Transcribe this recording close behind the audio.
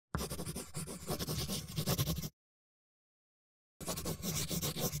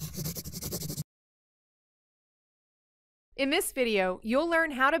In this video, you'll learn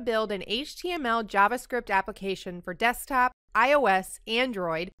how to build an HTML JavaScript application for desktop, iOS,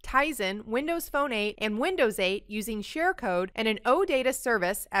 Android, Tizen, Windows Phone 8, and Windows 8 using sharecode and an OData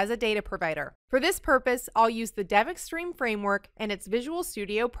service as a data provider. For this purpose, I'll use the DevExtreme framework and its Visual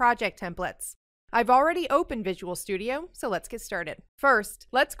Studio project templates. I've already opened Visual Studio, so let's get started. First,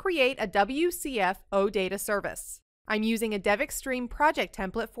 let's create a WCF OData service. I'm using a DevExtreme project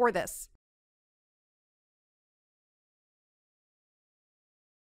template for this.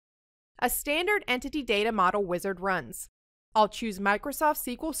 A standard entity data model wizard runs. I'll choose Microsoft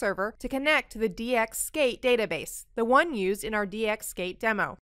SQL Server to connect to the DXSkate database, the one used in our DXSkate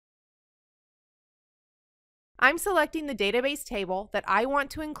demo. I'm selecting the database table that I want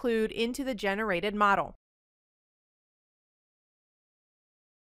to include into the generated model.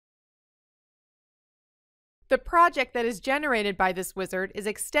 The project that is generated by this wizard is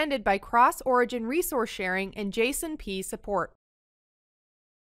extended by cross-origin resource sharing and JSON-P support.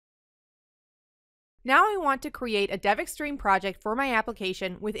 Now I want to create a DevExtreme project for my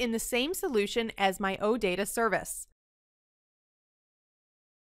application within the same solution as my OData service.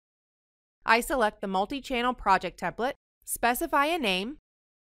 I select the multi-channel project template, specify a name,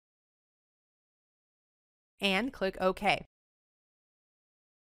 and click OK.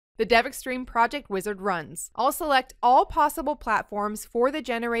 The DevExtreme project wizard runs. I'll select all possible platforms for the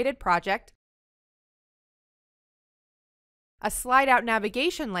generated project, a slide-out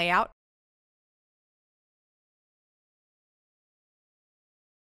navigation layout,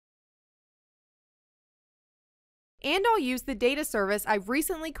 and I'll use the data service I've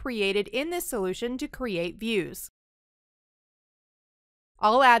recently created in this solution to create views.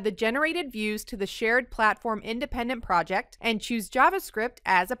 I'll add the generated views to the shared platform independent project and choose JavaScript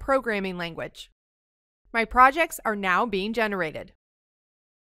as a programming language. My projects are now being generated.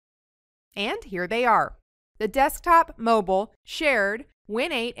 And here they are. The desktop, mobile, shared,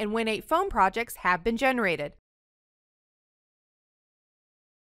 Win8, and Win8 phone projects have been generated.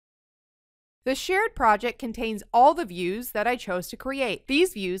 The shared project contains all the views that I chose to create.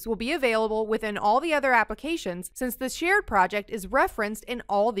 These views will be available within all the other applications since the shared project is referenced in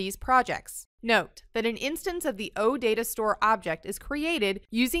all these projects. Note that an instance of the OData Store object is created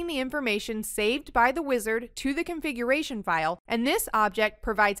using the information saved by the wizard to the configuration file, and this object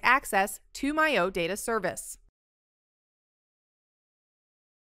provides access to my OData service.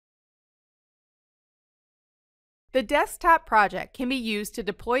 The desktop project can be used to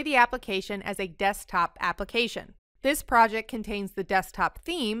deploy the application as a desktop application. This project contains the desktop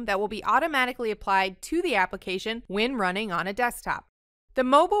theme that will be automatically applied to the application when running on a desktop. The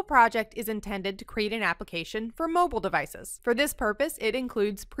mobile project is intended to create an application for mobile devices. For this purpose, it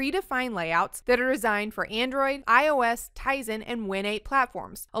includes predefined layouts that are designed for Android, iOS, Tizen, and Win8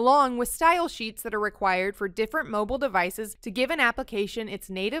 platforms, along with style sheets that are required for different mobile devices to give an application its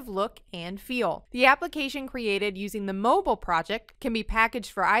native look and feel. The application created using the mobile project can be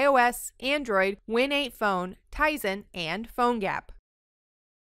packaged for iOS, Android, Win8 Phone, Tizen, and PhoneGap.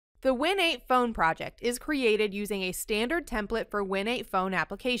 The Win8 Phone project is created using a standard template for Win8 Phone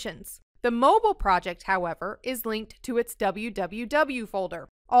applications. The mobile project, however, is linked to its www folder.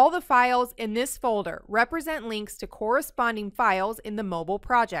 All the files in this folder represent links to corresponding files in the mobile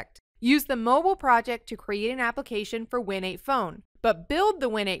project. Use the mobile project to create an application for Win8 Phone, but build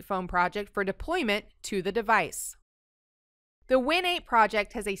the Win8 Phone project for deployment to the device. The Win8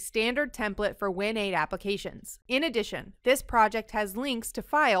 project has a standard template for Win8 applications. In addition, this project has links to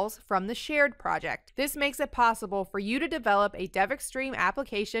files from the shared project. This makes it possible for you to develop a DevExtreme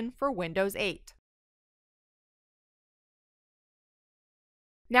application for Windows 8.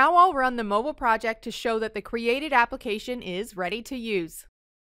 Now I'll run the mobile project to show that the created application is ready to use.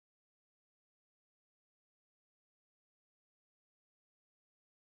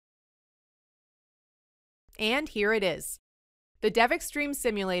 And here it is. The DevExtreme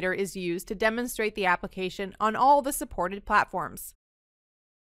simulator is used to demonstrate the application on all the supported platforms.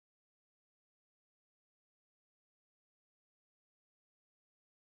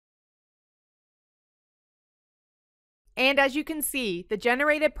 And as you can see, the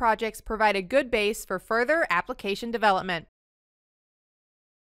generated projects provide a good base for further application development.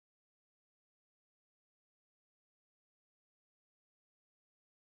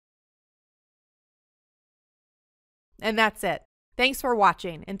 And that's it. Thanks for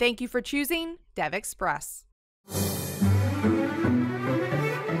watching, and thank you for choosing DevExpress.